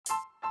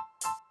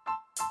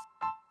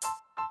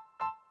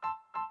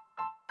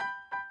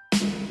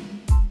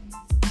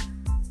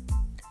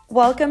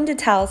Welcome to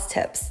Tal's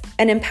Tips,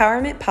 an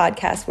empowerment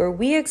podcast where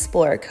we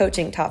explore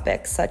coaching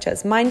topics such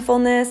as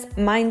mindfulness,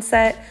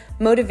 mindset,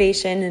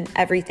 motivation, and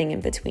everything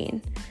in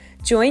between.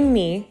 Join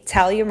me,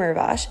 Talia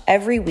Mervash,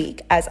 every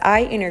week as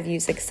I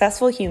interview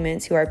successful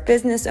humans who are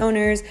business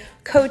owners,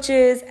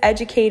 coaches,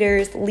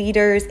 educators,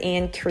 leaders,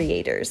 and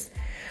creators.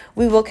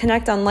 We will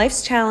connect on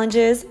life's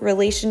challenges,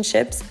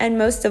 relationships, and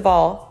most of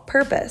all,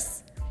 purpose.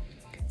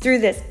 Through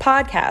this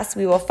podcast,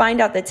 we will find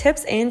out the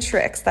tips and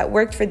tricks that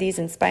worked for these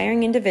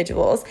inspiring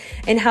individuals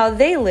and how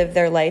they live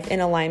their life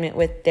in alignment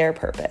with their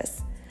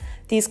purpose.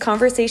 These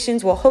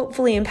conversations will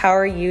hopefully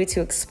empower you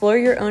to explore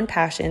your own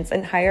passions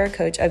and hire a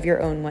coach of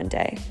your own one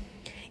day.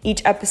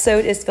 Each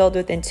episode is filled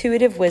with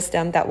intuitive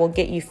wisdom that will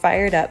get you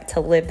fired up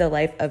to live the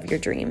life of your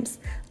dreams.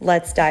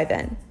 Let's dive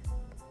in.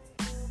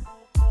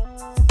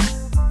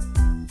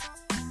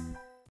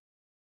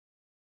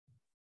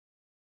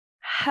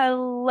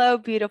 Hello,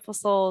 beautiful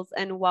souls,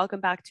 and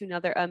welcome back to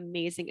another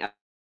amazing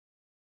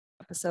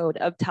episode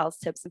of Tal's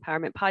Tips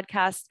Empowerment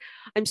Podcast.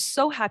 I'm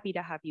so happy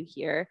to have you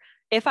here.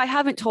 If I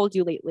haven't told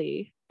you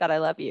lately that I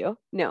love you,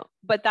 no,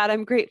 but that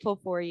I'm grateful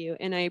for you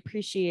and I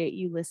appreciate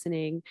you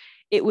listening.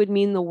 It would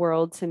mean the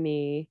world to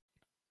me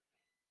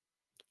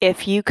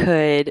if you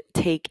could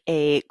take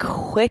a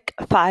quick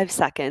 5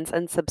 seconds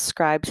and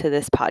subscribe to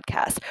this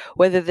podcast,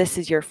 whether this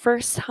is your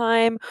first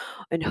time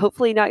and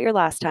hopefully not your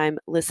last time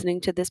listening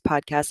to this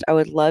podcast. I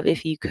would love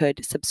if you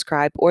could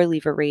subscribe or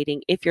leave a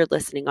rating if you're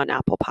listening on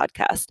Apple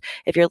Podcast.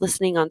 If you're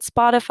listening on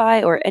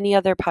Spotify or any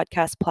other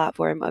podcast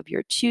platform of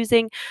your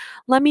choosing,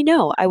 let me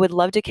know. I would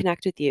love to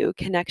connect with you.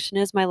 Connection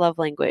is my love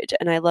language,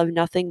 and I love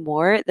nothing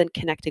more than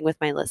connecting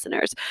with my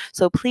listeners.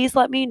 So please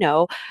let me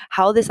know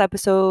how this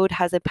episode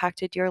has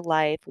impacted your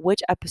life,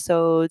 which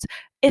episodes.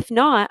 If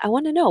not, I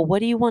want to know, what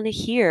do you want to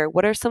hear?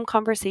 What are some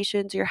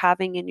conversations you're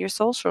having in your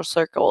social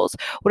circles?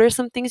 What are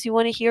some things you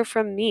want to hear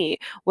from me?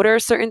 What are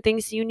certain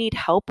things you need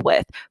help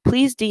with?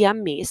 Please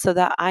DM me so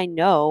that I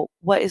know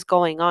what is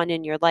going on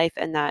in your life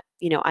and that,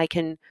 I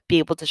can be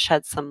able to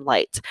shed some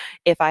light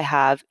if I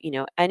have,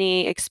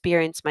 any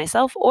experience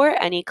myself or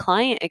any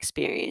client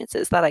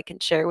experiences that I can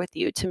share with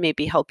you to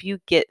maybe help you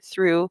get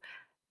through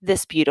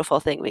this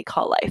beautiful thing we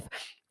call life,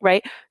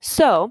 right?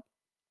 So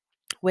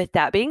with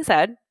that being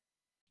said,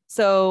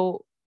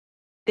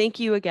 thank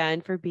you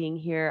again for being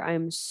here.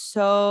 I'm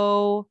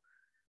so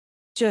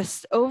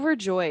just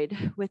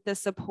overjoyed with the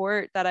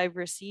support that I've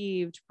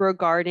received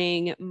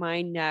regarding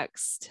my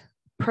next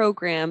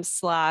program /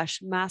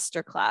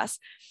 masterclass.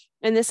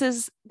 And this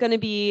is going to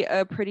be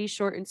a pretty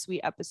short and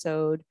sweet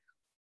episode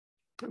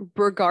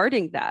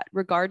regarding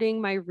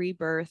my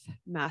Rebirth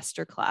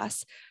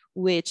Masterclass,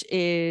 which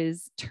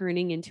is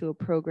turning into a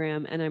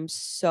program. And I'm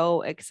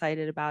so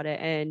excited about it.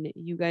 And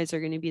you guys are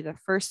going to be the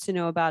first to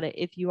know about it.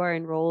 If you are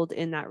enrolled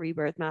in that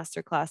Rebirth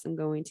Masterclass, I'm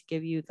going to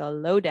give you the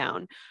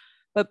lowdown.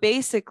 But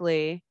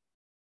basically,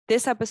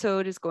 this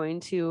episode is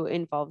going to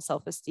involve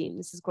self-esteem.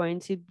 This is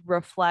going to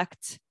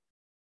reflect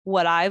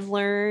what I've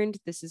learned.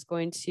 This is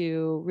going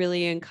to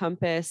really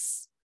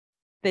encompass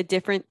the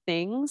different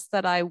things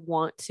that I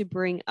want to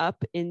bring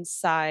up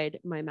inside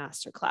my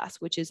masterclass,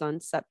 which is on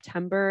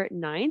September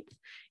 9th.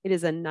 It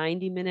is a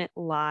 90-minute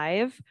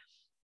live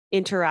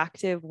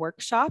interactive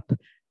workshop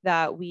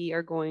that we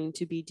are going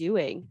to be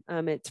doing.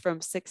 It's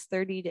from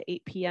 6:30 to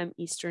 8 p.m.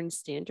 Eastern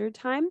Standard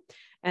Time,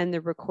 and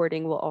the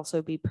recording will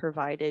also be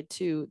provided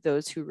to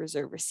those who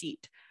reserve a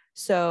seat.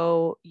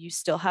 So you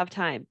still have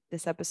time.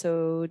 This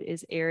episode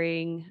is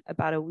airing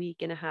about a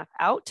week and a half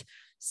out.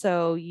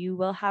 So you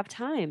will have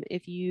time.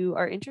 If you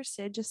are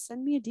interested, just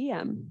send me a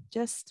DM.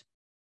 Just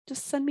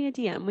send me a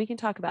DM. We can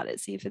talk about it.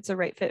 See if it's a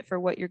right fit for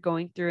what you're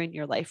going through in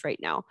your life right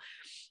now.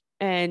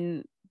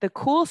 And the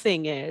cool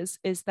thing is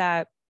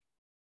that,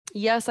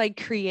 yes, I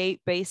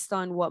create based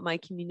on what my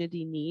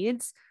community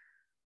needs,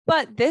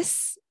 but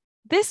this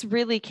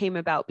really came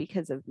about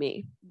because of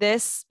me.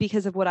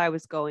 Because of what I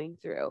was going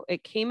through.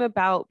 It came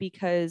about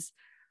because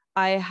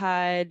I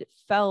had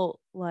felt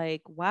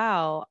like,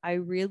 wow, I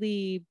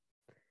really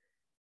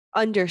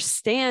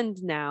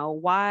understand now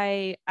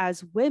why,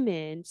 as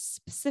women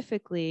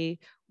specifically,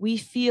 we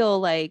feel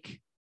like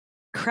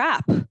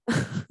crap,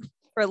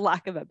 for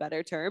lack of a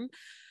better term.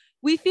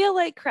 We feel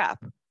like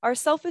crap. Our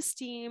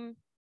self-esteem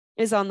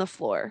is on the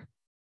floor,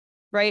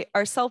 right?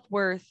 Our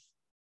self-worth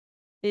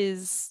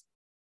is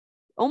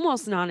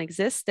almost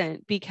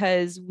non-existent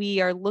because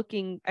we are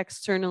looking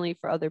externally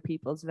for other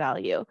people's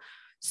value.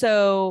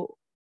 So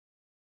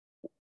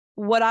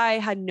what I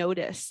had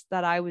noticed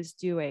that I was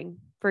doing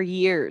for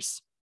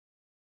years,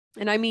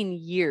 and I mean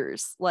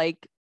years,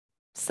 like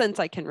since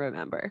I can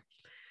remember,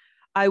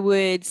 I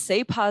would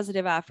say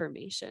positive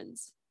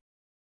affirmations.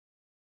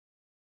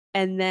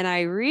 And then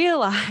I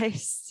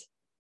realized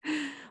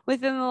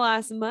within the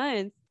last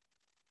month,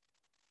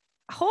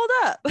 hold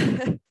up.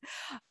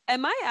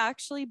 Am I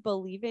actually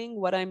believing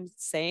what I'm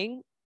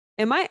saying?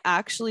 Am I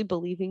actually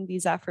believing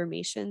these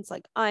affirmations?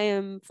 Like, I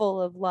am full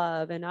of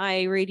love and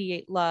I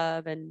radiate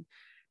love and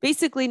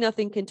basically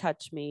nothing can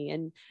touch me,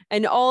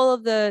 and all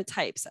of the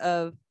types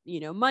of,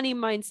 money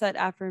mindset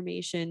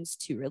affirmations,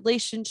 to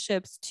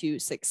relationships, to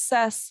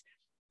success,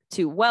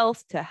 to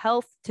wealth, to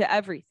health, to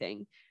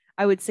everything.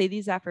 I would say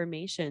these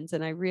affirmations,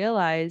 and I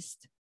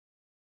realized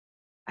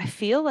I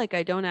feel like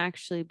I don't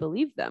actually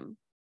believe them.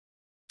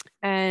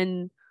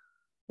 And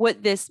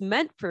what this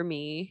meant for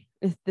me,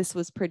 this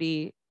was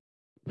pretty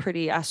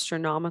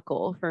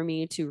astronomical for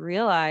me to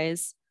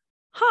realize,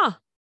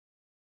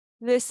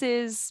 this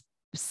is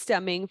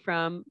stemming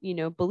from,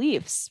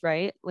 beliefs,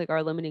 right? Like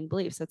our limiting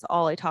beliefs. That's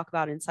all I talk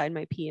about inside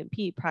my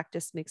PMP,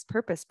 Practice Makes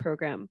Purpose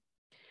program.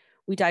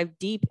 We dive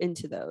deep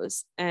into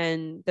those,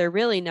 and they're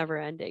really never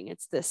ending.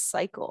 It's this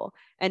cycle.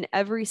 And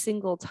every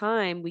single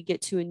time we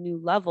get to a new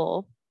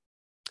level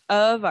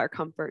of our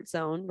comfort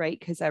zone, right?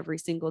 Because every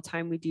single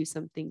time we do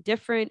something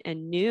different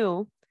and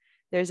new,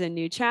 there's a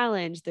new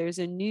challenge, there's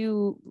a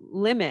new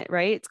limit,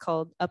 right? It's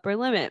called upper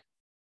limit.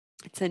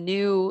 It's a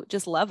new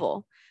just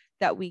level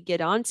that we get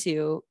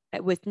onto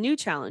with new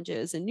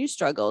challenges and new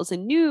struggles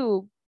and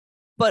new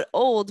but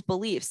old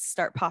beliefs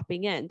start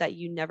popping in that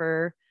you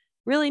never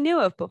really knew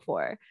of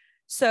before.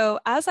 So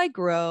as I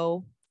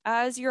grow,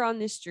 as you're on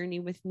this journey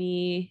with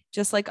me,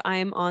 just like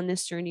I'm on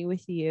this journey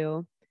with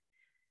you,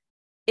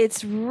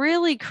 it's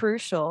really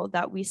crucial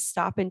that we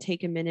stop and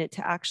take a minute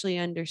to actually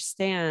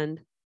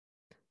understand,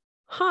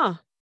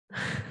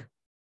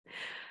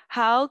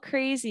 how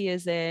crazy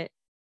is it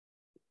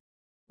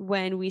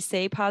when we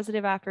say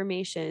positive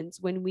affirmations,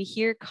 when we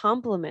hear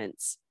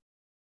compliments,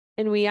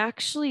 and we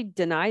actually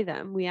deny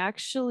them? We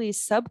actually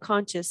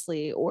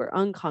subconsciously or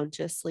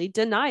unconsciously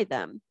deny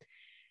them.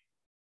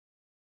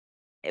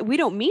 We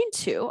don't mean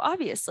to,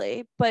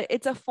 obviously, but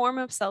it's a form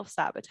of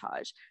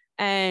self-sabotage.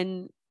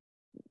 And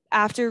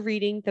after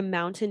reading The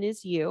Mountain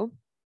Is You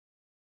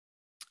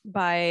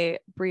by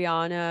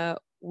Brianna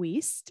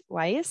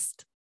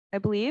Wiest, I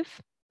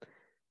believe,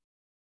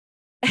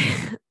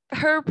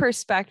 her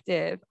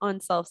perspective on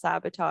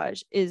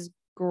self-sabotage is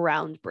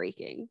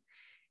groundbreaking.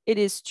 It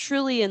is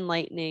truly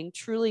enlightening,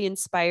 truly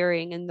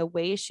inspiring. And the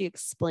way she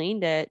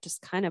explained it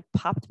just kind of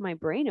popped my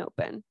brain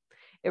open.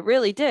 It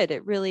really did.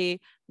 It really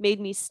made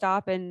me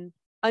stop and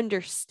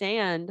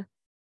understand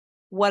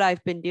what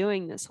I've been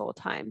doing this whole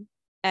time.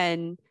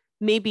 And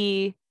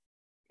maybe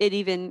it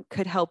even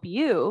could help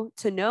you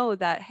to know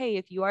that, hey,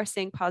 if you are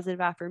saying positive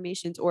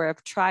affirmations or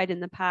have tried in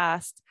the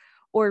past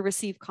or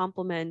receive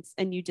compliments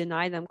and you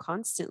deny them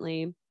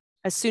constantly,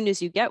 as soon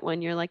as you get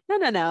one, you're like,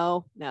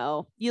 no.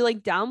 You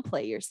like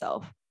downplay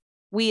yourself.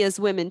 We as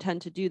women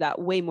tend to do that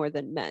way more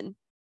than men.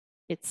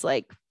 It's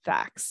like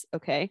facts.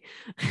 Okay.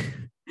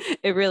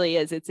 It really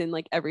is. It's in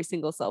like every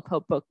single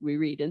self-help book we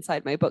read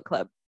inside my book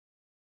club,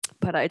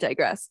 but I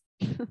digress.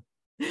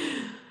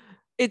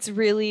 It's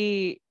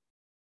really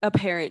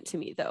apparent to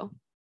me though,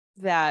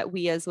 that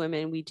we as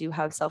women, we do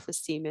have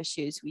self-esteem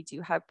issues. We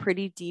do have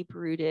pretty deep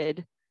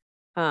rooted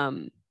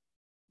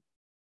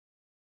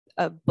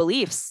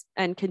beliefs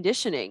and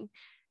conditioning.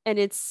 And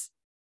it's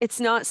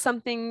not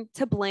something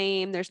to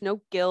blame. There's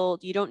no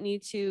guilt. You don't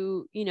need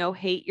to,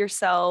 hate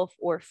yourself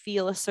or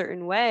feel a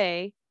certain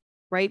way,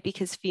 right?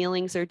 Because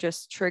feelings are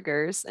just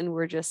triggers, and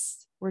we're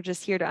just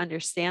here to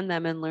understand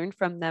them and learn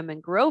from them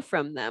and grow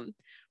from them.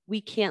 We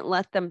can't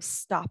let them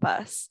stop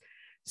us.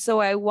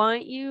 So I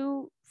want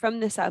you, from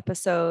this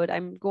episode,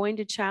 I'm going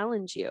to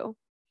challenge you.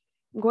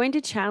 I'm going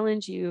to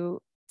challenge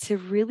you to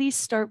really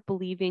start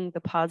believing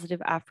the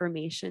positive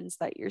affirmations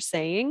that you're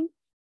saying.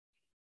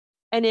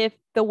 And if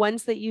the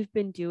ones that you've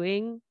been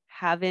doing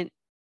haven't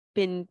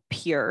been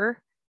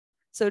pure,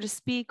 so to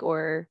speak,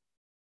 or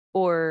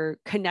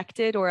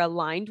connected or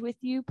aligned with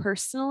you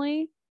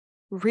personally,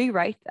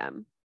 rewrite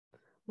them.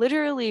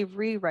 Literally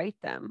rewrite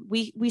them.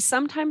 We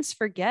sometimes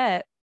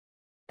forget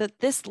that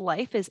this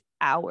life is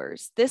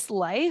ours. This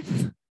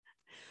life,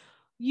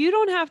 you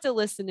don't have to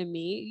listen to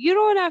me. You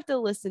don't have to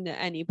listen to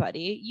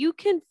anybody. You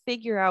can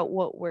figure out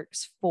what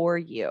works for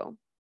you.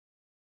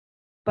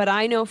 But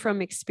I know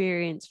from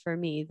experience for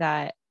me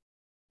that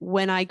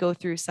when I go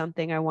through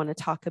something, I want to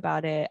talk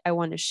about it. I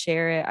want to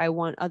share it. I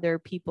want other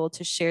people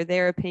to share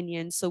their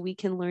opinions so we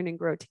can learn and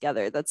grow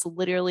together. That's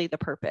literally the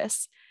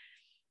purpose,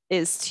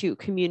 is to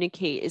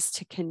communicate, is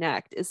to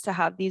connect, is to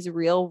have these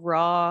real,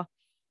 raw,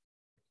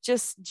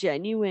 just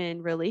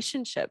genuine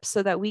relationships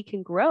so that we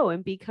can grow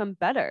and become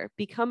better,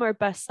 become our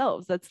best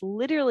selves. That's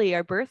literally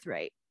our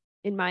birthright,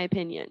 in my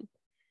opinion.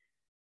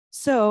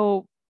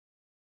 So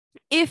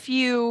if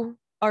you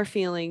are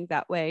feeling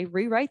that way,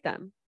 rewrite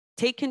them,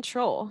 take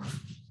control.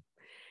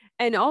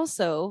 And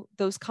also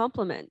those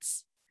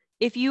compliments.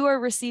 If you are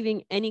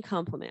receiving any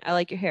compliment, I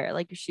like your hair, I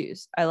like your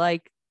shoes, I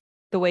like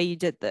the way you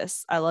did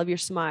this, I love your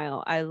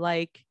smile, I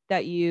like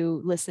that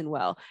you listen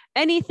well.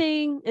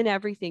 Anything and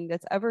everything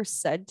that's ever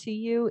said to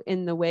you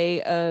in the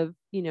way of,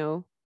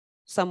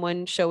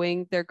 someone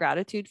showing their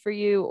gratitude for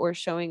you or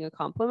showing a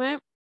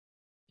compliment,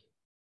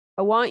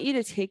 I want you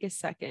to take a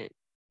second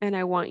and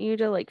I want you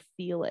to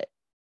feel it.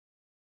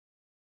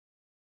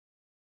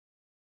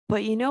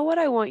 But you know what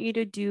I want you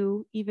to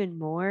do even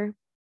more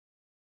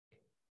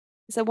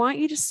is I want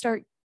you to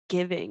start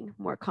giving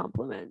more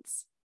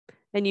compliments.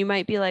 And you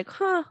might be like,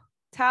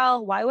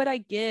 Tal, why would I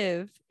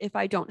give if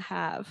I don't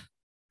have?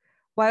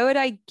 Why would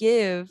I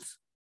give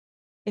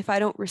if I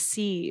don't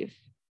receive?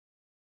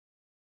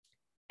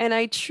 And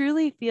I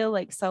truly feel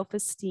like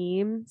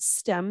self-esteem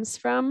stems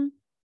from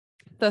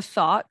the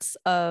thoughts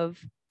of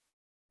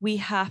we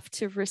have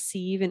to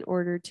receive in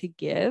order to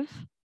give,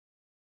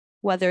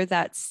 whether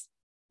that's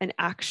an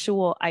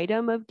actual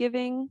item of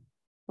giving,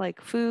 like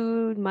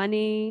food,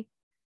 money,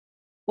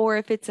 or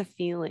if it's a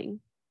feeling,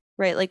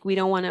 right? Like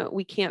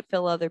we can't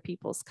fill other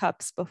people's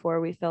cups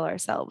before we fill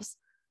ourselves.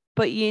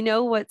 But you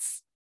know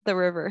what's the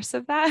reverse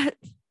of that?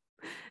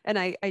 And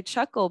I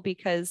chuckle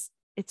because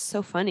it's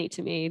so funny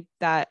to me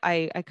that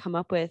I come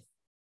up with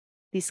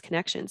these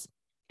connections.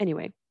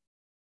 Anyway,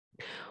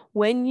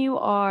 when you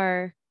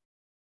are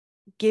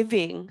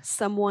giving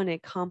someone a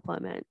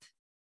compliment,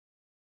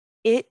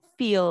 it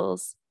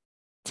feels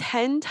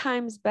 10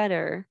 times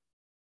better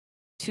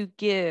to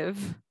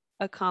give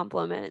a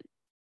compliment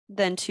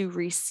than to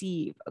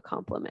receive a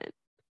compliment.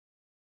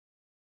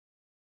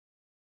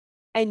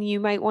 And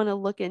you might want to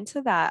look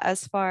into that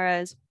as far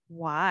as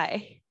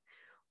why.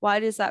 Why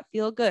does that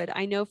feel good?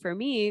 I know for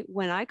me,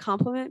 when I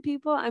compliment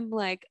people, I'm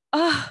like,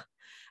 oh,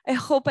 I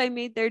hope I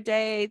made their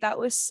day. That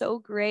was so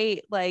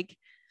great. Like,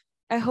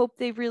 I hope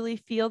they really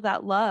feel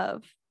that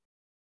love.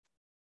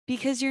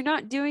 Because you're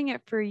not doing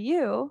it for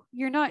you.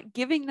 You're not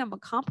giving them a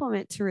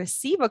compliment to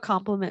receive a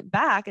compliment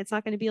back. It's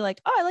not going to be like,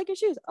 oh, I like your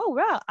shoes. Oh,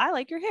 wow. I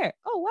like your hair.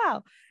 Oh,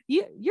 wow.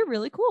 You're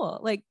really cool.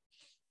 Like,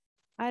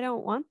 I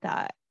don't want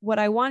that. What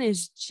I want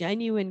is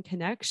genuine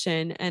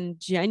connection and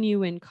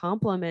genuine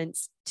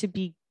compliments to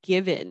be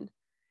given.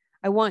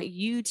 I want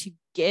you to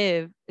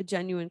give a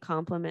genuine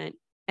compliment,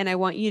 and I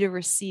want you to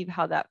receive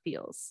how that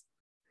feels.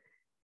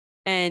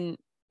 And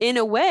in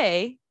a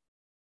way,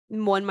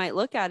 one might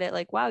look at it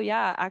like, wow,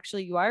 yeah,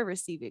 actually you are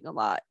receiving a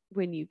lot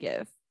when you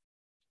give.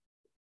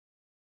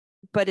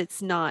 But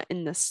it's not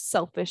in the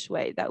selfish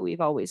way that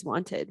we've always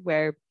wanted,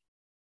 where,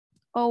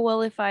 oh,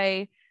 well, if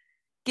I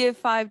give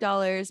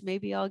 $5,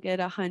 maybe I'll get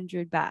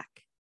 100 back,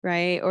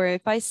 right? Or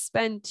if I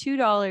spend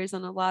 $2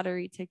 on a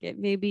lottery ticket,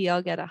 maybe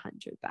I'll get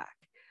 100 back.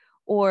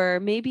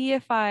 Or maybe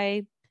if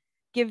I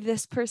give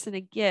this person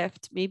a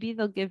gift, maybe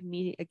they'll give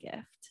me a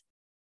gift.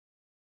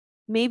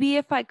 Maybe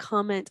if I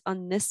comment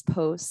on this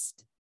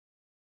post,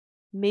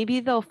 maybe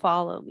they'll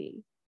follow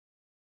me.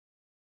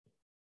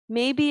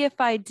 Maybe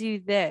if I do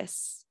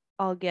this,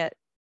 I'll get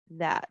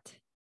that.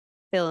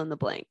 Fill in the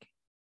blank.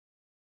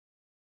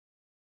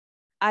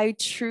 I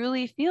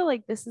truly feel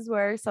like this is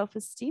where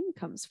self-esteem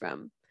comes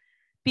from,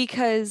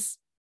 because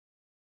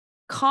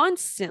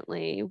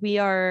constantly we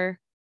are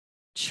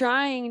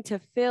trying to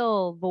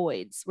fill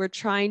voids. We're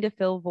trying to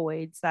fill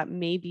voids that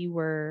maybe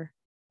were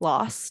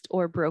lost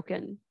or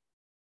broken,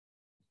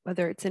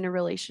 whether it's in a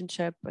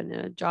relationship, in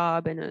a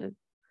job, in a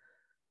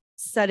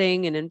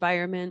setting, an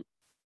environment.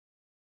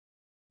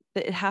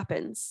 That it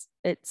happens.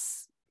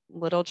 It's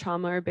little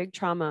trauma or big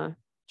trauma.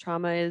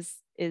 Trauma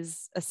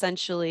is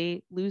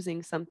essentially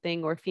losing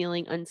something or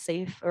feeling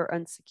unsafe or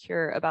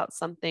insecure about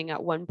something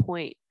at one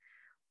point.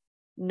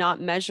 Not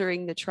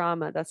measuring the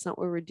trauma. That's not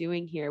what we're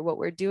doing here. What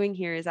we're doing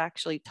here is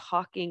actually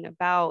talking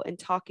about and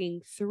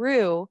talking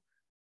through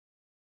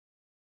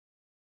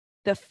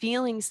the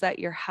feelings that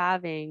you're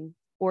having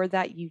or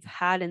that you've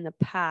had in the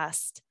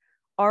past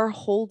are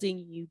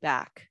holding you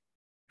back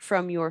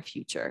from your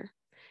future.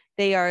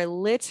 They are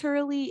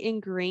literally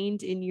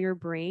ingrained in your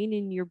brain,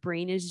 and your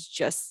brain is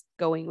just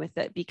going with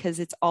it because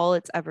it's all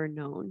it's ever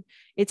known.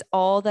 It's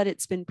all that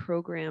it's been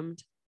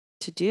programmed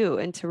to do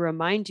and to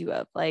remind you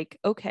of, like,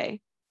 okay,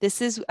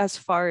 this is as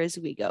far as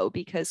we go,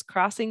 because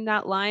crossing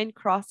that line,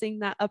 crossing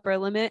that upper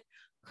limit,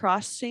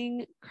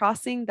 crossing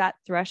that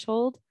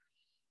threshold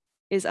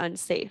is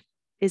unsafe,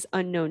 is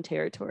unknown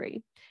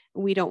territory.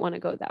 We don't want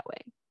to go that way.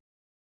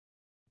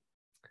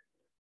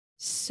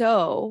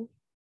 So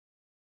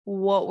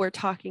what we're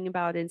talking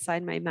about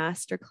inside my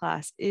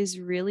masterclass is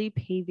really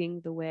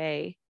paving the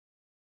way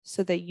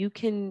so that you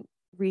can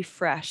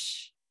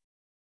refresh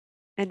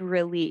and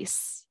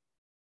release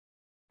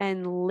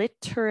and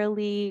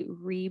literally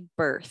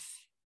rebirth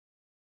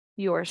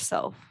your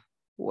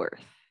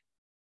self-worth.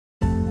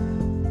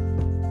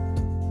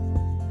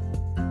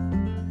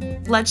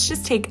 Let's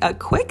just take a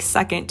quick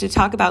second to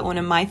talk about one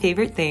of my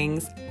favorite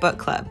things, book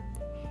club.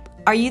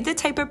 Are you the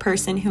type of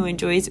person who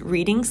enjoys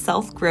reading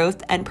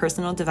self-growth and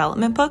personal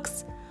development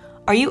books?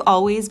 Are you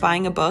always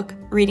buying a book,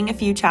 reading a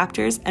few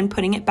chapters, and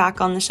putting it back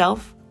on the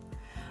shelf?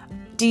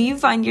 Do you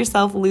find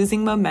yourself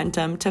losing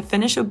momentum to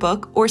finish a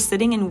book or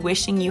sitting and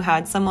wishing you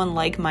had someone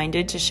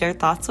like-minded to share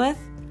thoughts with?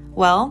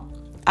 Well,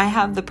 I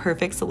have the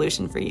perfect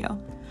solution for you.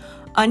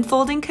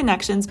 Unfolding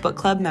Connections Book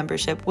Club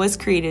membership was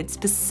created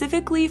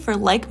specifically for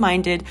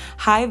like-minded,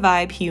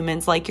 high-vibe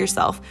humans like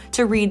yourself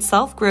to read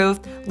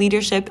self-growth,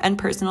 leadership, and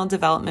personal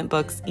development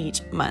books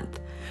each month.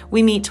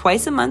 We meet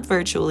twice a month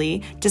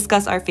virtually,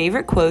 discuss our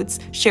favorite quotes,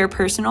 share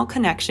personal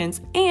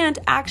connections, and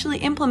actually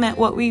implement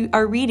what we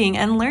are reading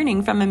and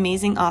learning from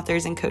amazing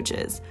authors and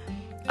coaches.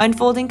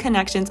 Unfolding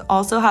Connections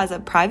also has a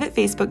private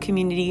Facebook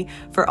community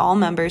for all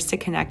members to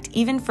connect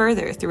even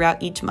further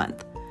throughout each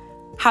month.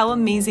 How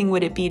amazing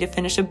would it be to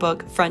finish a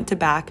book front to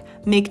back,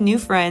 make new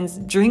friends,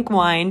 drink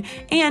wine,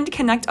 and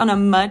connect on a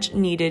much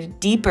needed,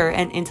 deeper,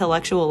 and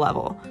intellectual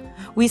level?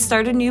 We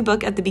start a new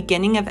book at the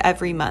beginning of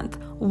every month.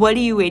 What are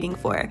you waiting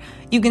for?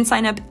 You can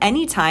sign up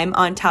anytime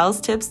on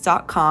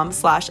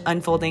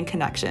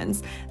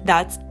talstips.com/unfoldingconnections.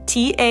 That's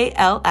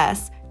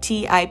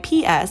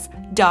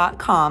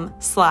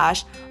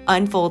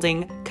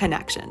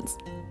talstips.com/unfoldingconnections.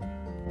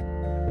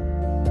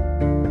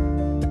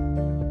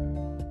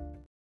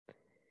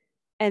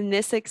 And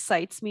this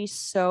excites me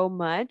so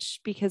much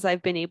because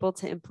I've been able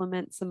to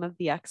implement some of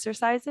the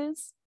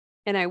exercises,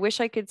 and I wish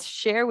I could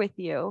share with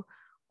you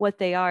what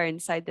they are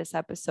inside this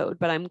episode,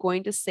 but I'm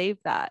going to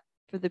save that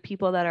for the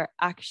people that are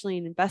actually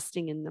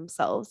investing in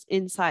themselves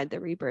inside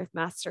the Rebirth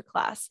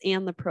Masterclass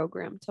and the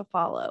program to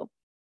follow.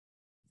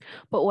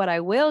 But what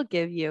I will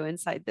give you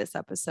inside this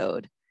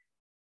episode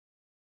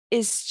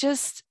is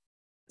just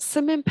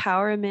some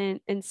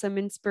empowerment and some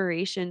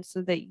inspiration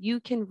so that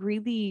you can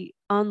really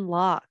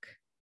unlock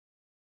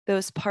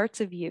those parts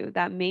of you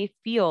that may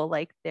feel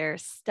like they're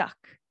stuck,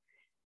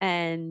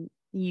 and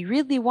you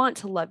really want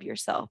to love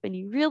yourself, and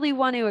you really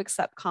want to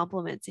accept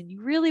compliments, and you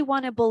really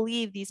want to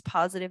believe these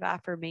positive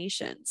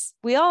affirmations.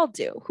 We all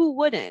do. Who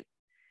wouldn't?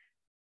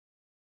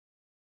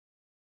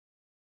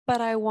 But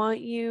I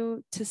want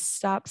you to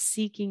stop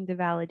seeking the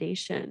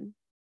validation.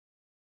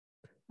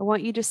 I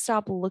want you to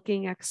stop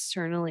looking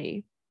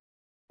externally.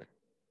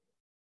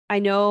 I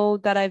know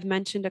that I've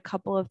mentioned a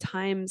couple of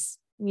times,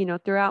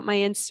 throughout my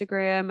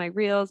Instagram, my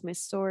reels, my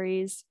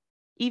stories,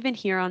 even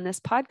here on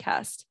this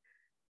podcast,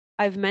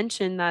 I've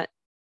mentioned that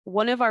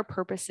one of our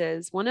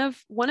purposes, one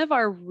of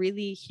our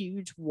really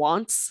huge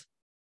wants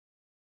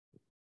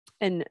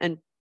and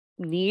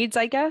needs,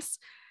 I guess,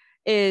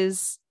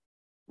 is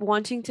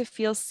wanting to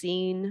feel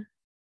seen,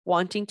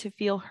 wanting to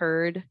feel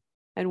heard,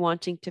 and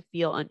wanting to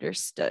feel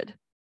understood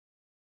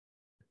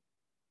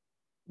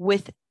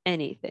with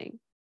anything.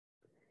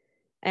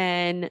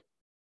 And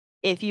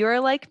if you're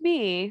like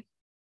me,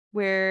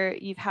 where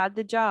you've had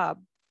the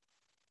job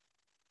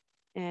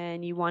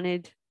and you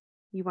wanted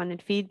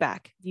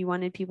feedback, you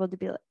wanted people to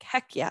be like,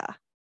 heck yeah,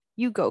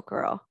 you go,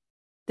 girl.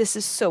 This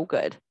is so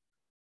good,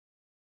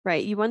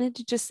 right? You wanted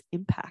to just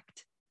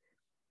impact,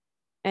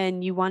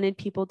 and you wanted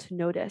people to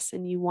notice,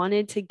 and you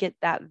wanted to get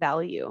that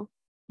value.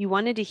 You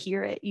wanted to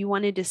hear it. You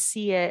wanted to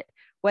see it,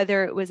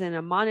 whether it was in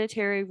a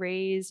monetary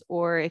raise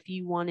or if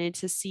you wanted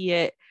to see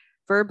it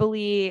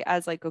verbally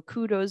as like a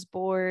kudos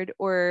board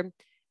or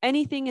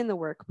anything in the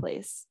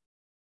workplace.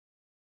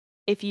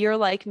 If you're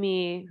like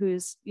me,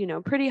 who's,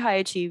 pretty high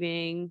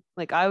achieving,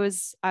 like I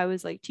was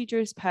like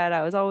teacher's pet.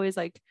 I was always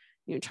like,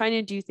 trying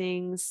to do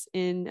things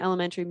in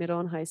elementary, middle,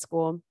 and high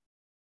school,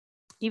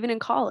 even in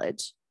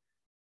college.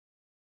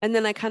 And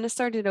then I kind of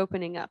started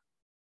opening up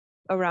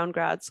around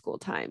grad school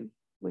time,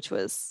 which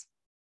was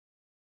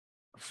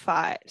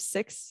 5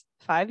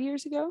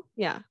 years ago.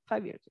 Yeah,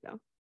 5 years ago.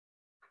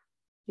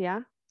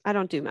 Yeah, I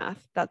don't do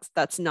math.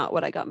 That's not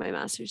what I got my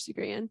master's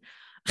degree in.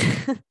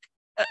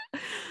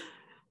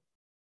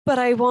 But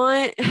I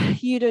want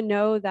you to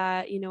know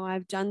that,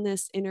 I've done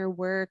this inner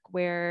work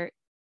where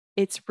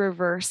it's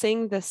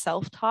reversing the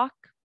self-talk.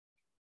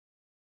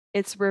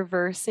 It's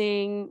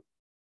reversing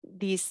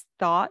these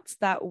thoughts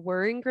that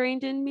were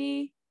ingrained in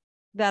me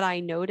that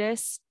I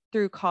noticed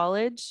through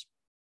college,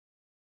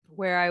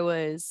 where I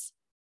was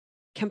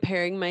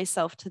comparing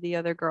myself to the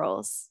other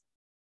girls.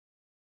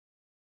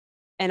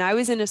 And I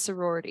was in a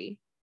sorority.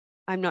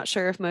 I'm not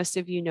sure if most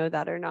of you know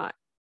that or not.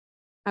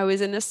 I was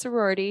in a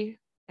sorority,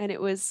 and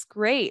it was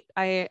great.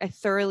 I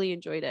thoroughly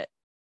enjoyed it.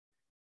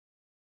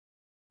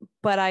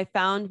 But I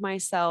found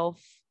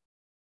myself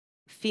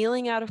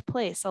feeling out of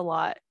place a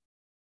lot.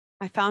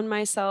 I found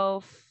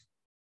myself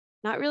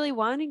not really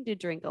wanting to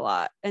drink a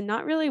lot and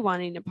not really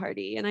wanting to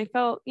party. And I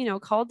felt,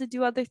 called to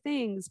do other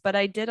things, but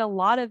I did a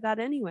lot of that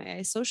anyway.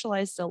 I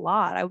socialized a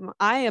lot.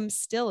 I am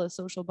still a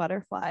social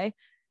butterfly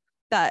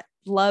that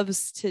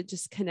loves to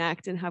just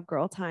connect and have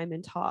girl time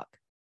and talk.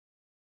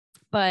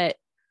 But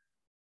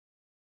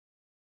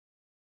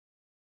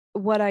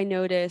what I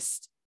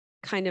noticed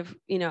kind of,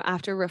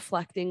 after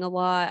reflecting a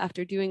lot,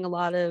 after doing a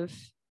lot of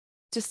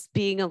just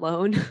being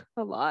alone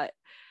a lot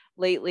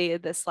lately,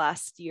 this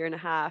last year and a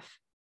half,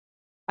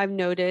 I've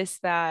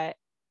noticed that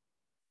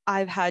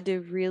I've had to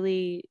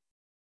really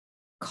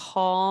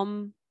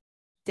calm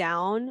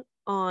down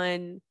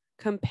on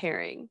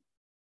comparing,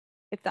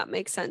 if that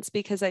makes sense,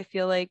 because I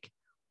feel like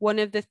one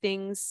of the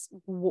things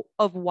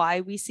of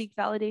why we seek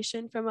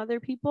validation from other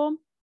people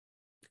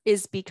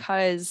is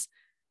because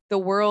the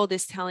world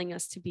is telling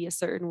us to be a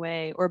certain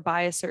way or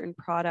buy a certain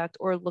product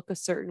or look a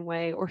certain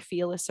way or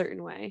feel a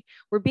certain way.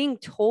 We're being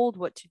told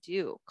what to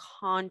do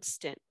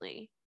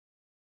constantly,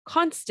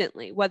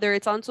 whether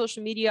it's on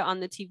social media, on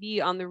the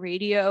TV, on the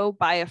radio,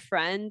 by a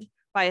friend,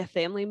 by a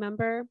family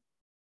member.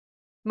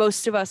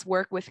 Most of us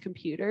work with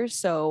computers.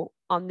 So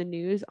on the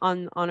news,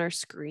 on our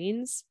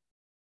screens,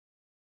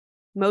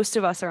 most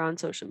of us are on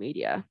social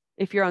media.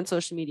 If you're on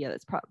social media,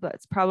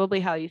 that's probably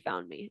how you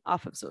found me,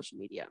 off of social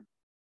media,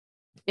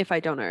 if I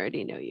don't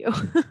already know you.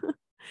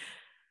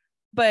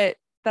 But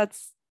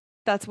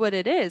that's what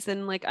it is.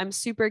 And like, I'm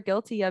super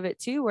guilty of it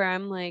too, where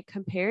I'm like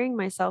comparing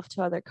myself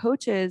to other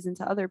coaches and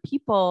to other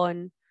people,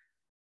 and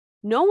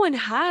no one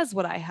has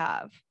what I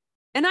have.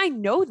 And I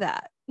know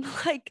that.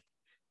 Like,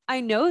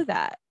 I know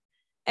that.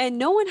 And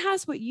no one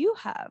has what you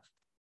have.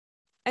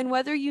 And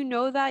whether you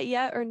know that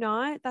yet or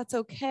not, that's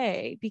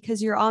okay,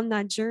 because you're on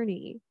that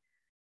journey,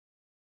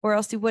 or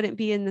else you wouldn't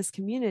be in this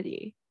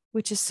community,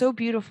 which is so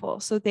beautiful.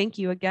 So thank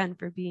you again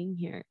for being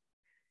here.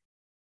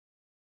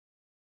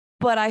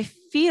 But I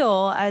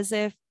feel as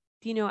if,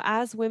 you know,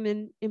 as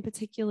women in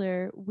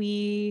particular,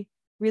 we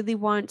really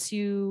want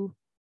to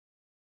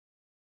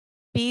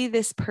be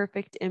this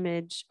perfect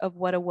image of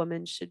what a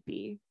woman should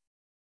be.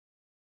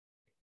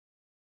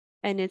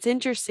 And it's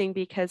interesting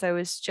because I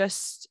was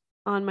just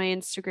on my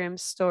Instagram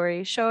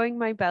story showing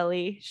my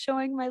belly,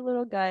 showing my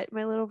little gut,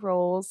 my little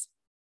rolls,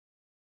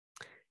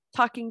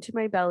 talking to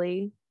my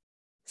belly,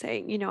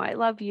 saying, you know, I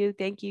love you.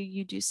 Thank you.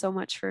 You do so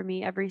much for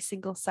me every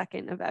single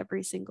second of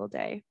every single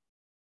day.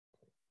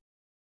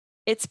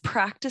 It's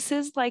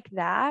practices like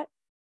that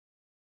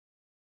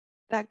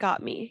that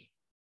got me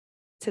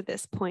to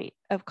this point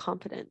of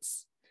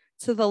confidence.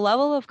 So the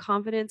level of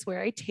confidence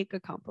where I take a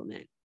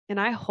compliment and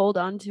I hold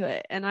on to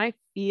it and I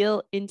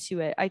feel into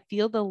it. I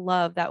feel the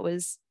love that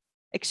was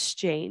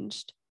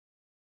exchanged.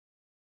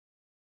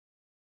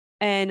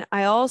 And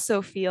I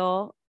also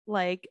feel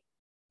like,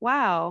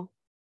 wow,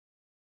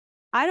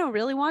 I don't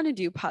really want to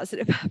do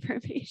positive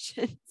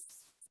affirmations.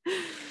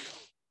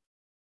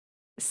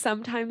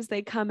 Sometimes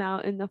they come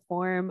out in the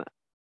form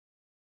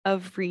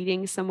of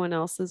reading someone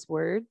else's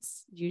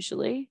words,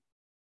 usually.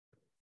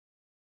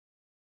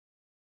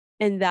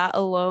 And that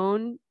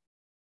alone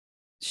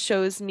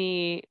shows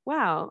me,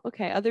 wow,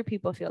 okay, other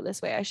people feel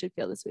this way. I should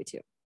feel this way too,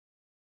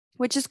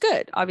 which is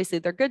good. Obviously,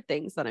 they're good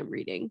things that I'm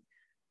reading.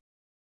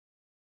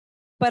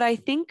 But I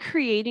think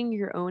creating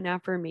your own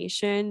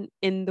affirmation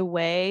in the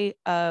way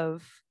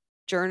of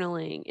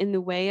journaling, in the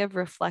way of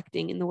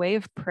reflecting, in the way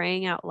of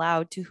praying out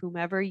loud to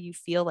whomever you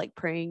feel like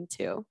praying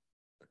to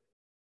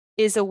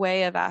is a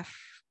way of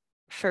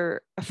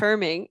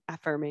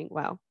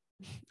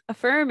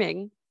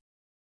affirming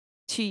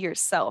to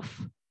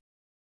yourself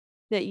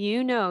that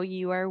you know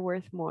you are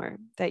worth more,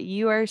 that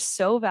you are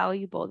so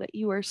valuable, that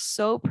you are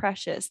so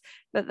precious,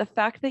 that the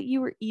fact that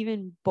you were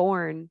even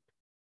born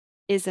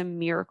is a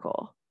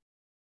miracle.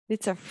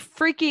 It's a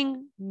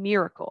freaking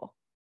miracle.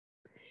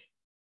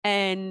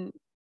 And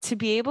to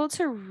be able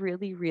to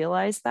really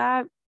realize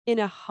that in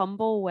a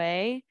humble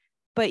way,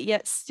 but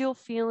yet still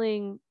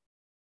feeling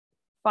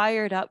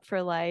fired up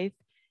for life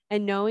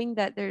and knowing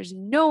that there's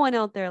no one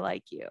out there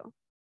like you.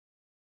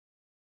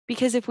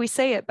 Because if we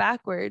say it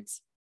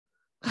backwards,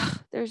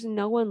 there's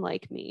no one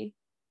like me.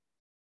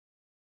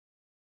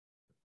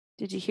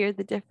 Did you hear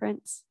the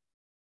difference?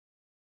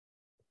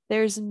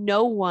 There's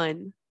no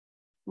one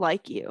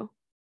like you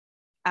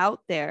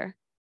out there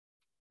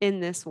in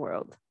this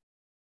world.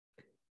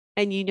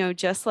 And, you know,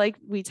 just like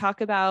we've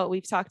talked about,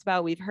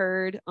 we've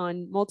heard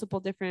on multiple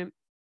different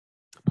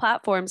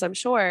platforms, I'm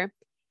sure,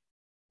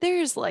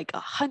 there's like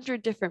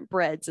 100 different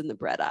breads in the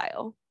bread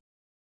aisle.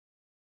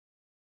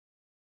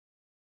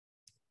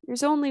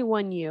 There's only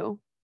one you.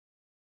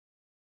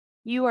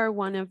 You are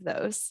one of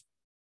those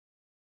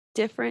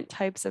different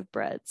types of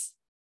breads.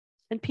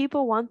 And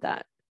people want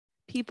that.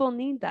 People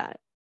need that.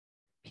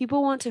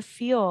 People want to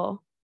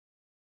feel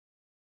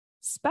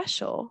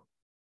special.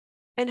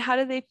 And how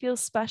do they feel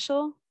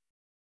special?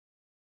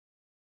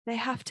 They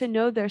have to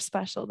know they're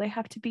special. They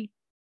have to be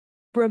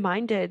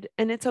reminded,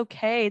 and it's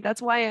okay.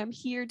 That's why I'm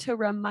here, to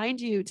remind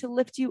you, to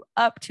lift you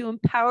up, to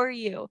empower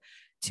you,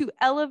 to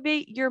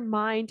elevate your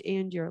mind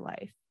and your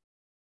life.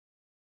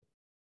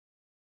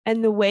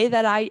 And the way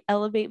that I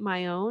elevate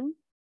my own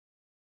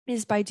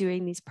is by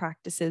doing these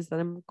practices that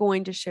I'm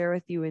going to share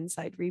with you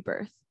inside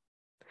Rebirth.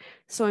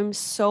 So I'm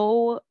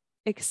so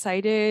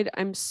excited.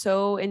 I'm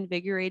so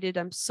invigorated.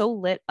 I'm so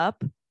lit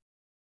up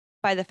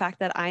by the fact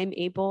that I'm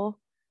able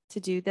to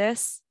do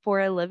this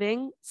for a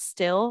living.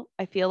 Still,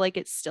 I feel like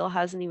it still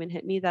hasn't even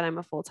hit me that I'm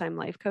a full-time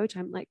life coach.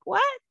 I'm like,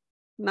 what?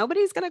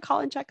 Nobody's going to call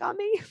and check on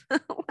me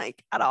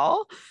like at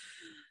all.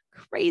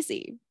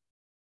 Crazy.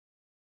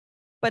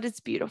 But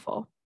it's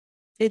beautiful.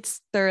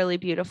 It's thoroughly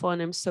beautiful.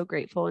 And I'm so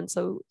grateful and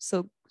so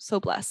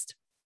blessed.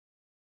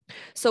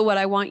 So what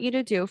I want you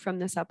to do from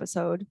this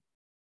episode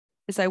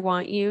is I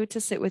want you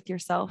to sit with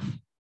yourself.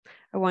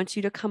 I want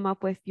you to come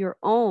up with your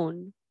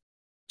own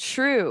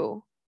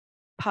true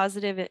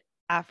positive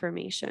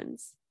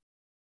affirmations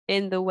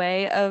in the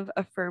way of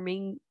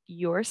affirming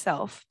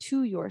yourself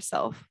to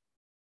yourself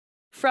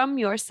from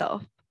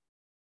yourself.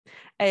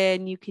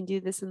 And you can do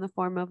this in the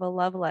form of a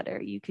love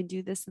letter. You can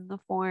do this in the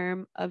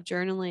form of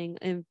journaling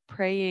and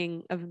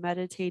praying, of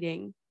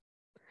meditating.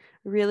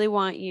 I really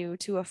want you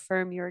to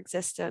affirm your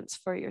existence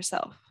for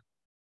yourself.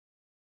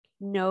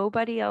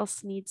 Nobody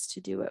else needs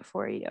to do it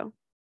for you.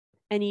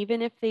 And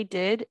even if they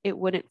did, it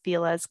wouldn't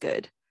feel as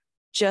good.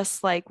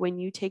 Just like when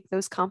you take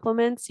those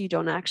compliments, you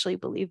don't actually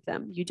believe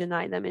them. You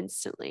deny them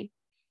instantly.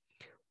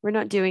 We're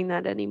not doing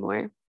that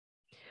anymore.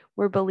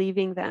 We're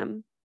believing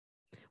them.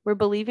 We're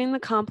believing the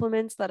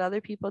compliments that other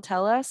people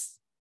tell us.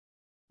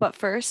 But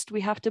first,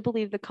 we have to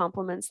believe the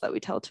compliments that we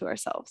tell to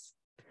ourselves.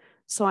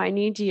 So I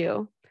need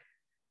you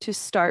to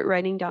start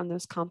writing down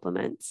those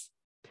compliments.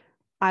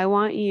 I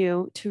want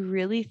you to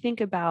really think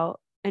about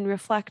and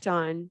reflect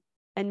on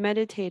and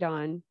meditate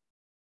on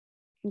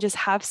and just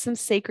have some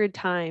sacred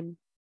time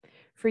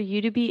for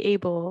you to be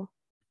able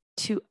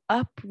to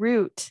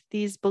uproot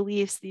these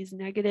beliefs, these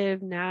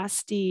negative,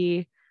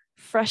 nasty,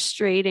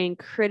 frustrating,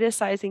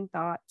 criticizing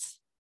thoughts,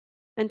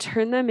 and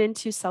turn them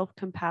into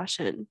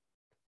self-compassion.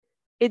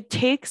 It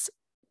takes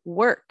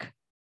work.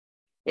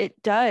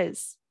 It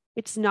does.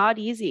 It's not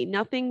easy.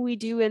 Nothing we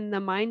do in the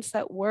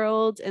mindset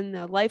world and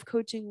the life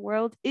coaching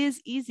world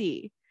is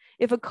easy.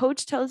 If a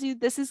coach tells you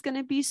this is going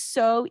to be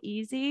so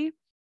easy,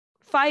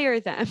 fire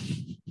them.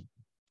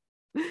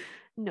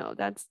 No,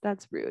 that's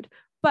rude.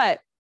 But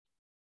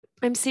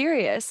I'm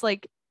serious.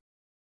 Like,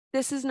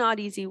 this is not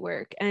easy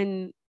work.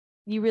 And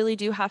you really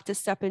do have to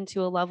step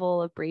into a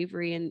level of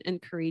bravery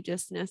and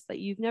courageousness that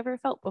you've never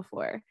felt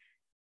before.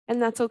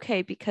 And that's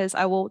okay, because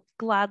I will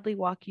gladly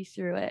walk you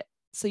through it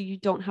so you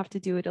don't have to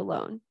do it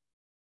alone.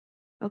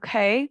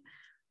 Okay?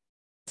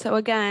 So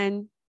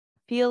again,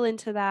 feel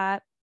into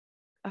that.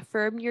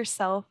 Affirm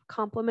yourself,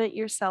 compliment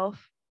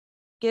yourself,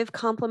 give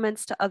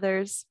compliments to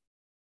others,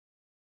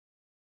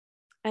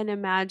 and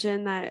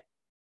imagine that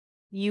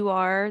you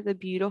are the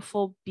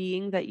beautiful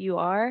being that you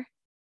are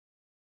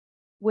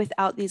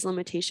without these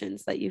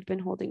limitations that you've been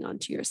holding on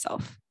to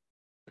yourself.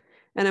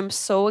 And I'm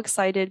so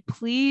excited.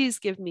 Please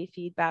give me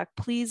feedback.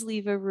 Please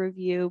leave a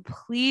review.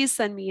 Please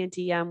send me a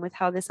DM with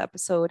how this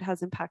episode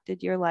has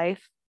impacted your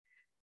life.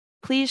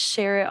 Please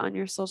share it on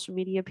your social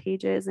media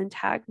pages and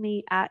tag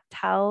me at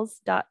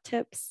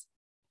tals.tips.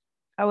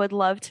 I would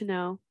love to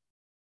know.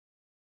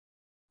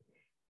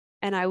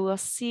 And I will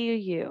see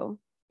you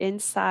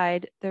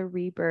inside the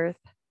Rebirth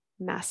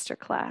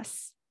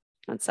Masterclass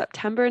on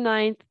September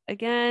 9th,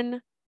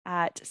 again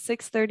at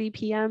 6:30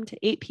 p.m. to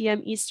 8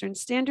 p.m. Eastern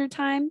Standard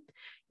Time.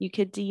 You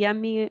could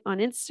DM me on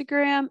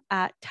Instagram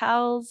at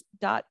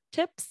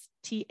tals.tips,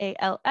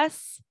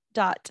 TALS.TIPS.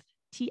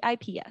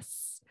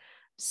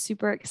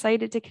 Super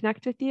excited to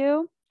connect with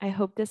you. I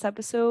hope this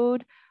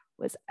episode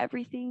was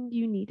everything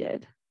you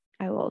needed.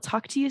 I will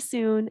talk to you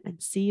soon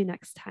and see you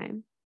next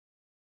time.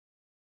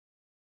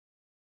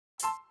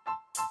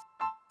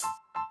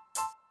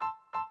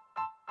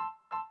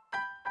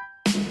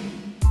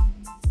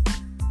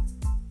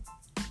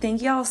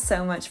 Thank you all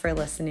so much for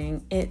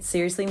listening. It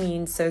seriously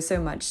means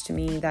so much to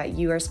me that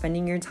you are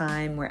spending your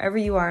time wherever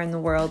you are in the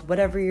world,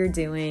 whatever you're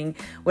doing,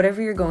 whatever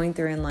you're going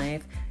through in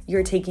life,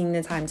 you're taking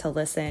the time to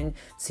listen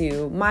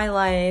to my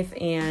life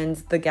and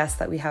the guests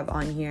that we have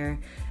on here.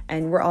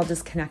 And we're all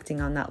just connecting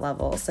on that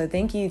level. So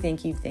thank you.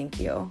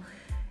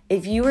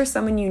 If you or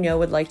someone you know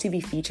would like to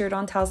be featured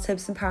on Tals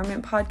Tips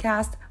Empowerment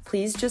Podcast,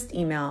 please just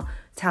email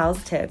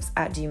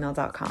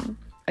talstips@gmail.com.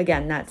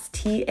 Again, that's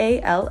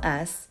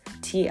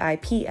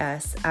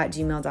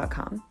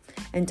TALSTIPS@gmail.com.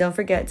 And don't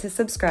forget to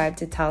subscribe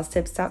to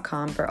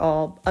talstips.com for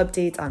all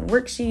updates on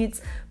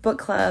worksheets, book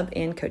club,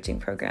 and coaching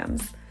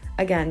programs.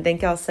 Again,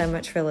 thank y'all so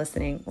much for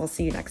listening. We'll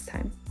see you next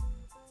time.